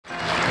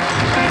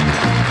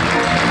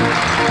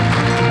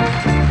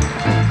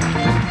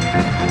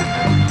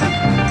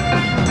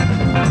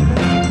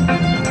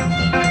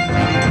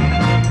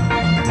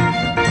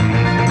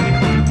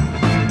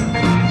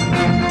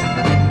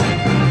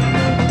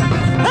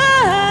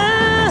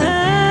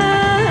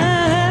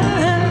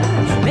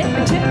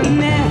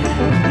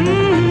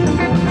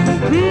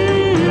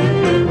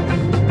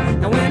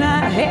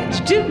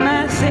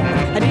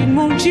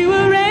want you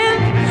around.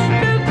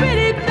 The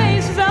pretty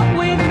faces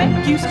always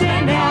make you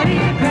stand out in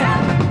the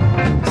crowd.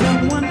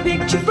 Someone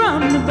picked you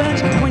from the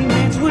bunch when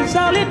dance was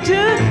all it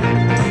took.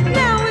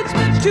 Now it's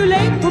much too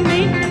late for me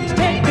to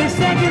take this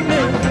second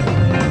look.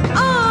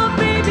 Oh,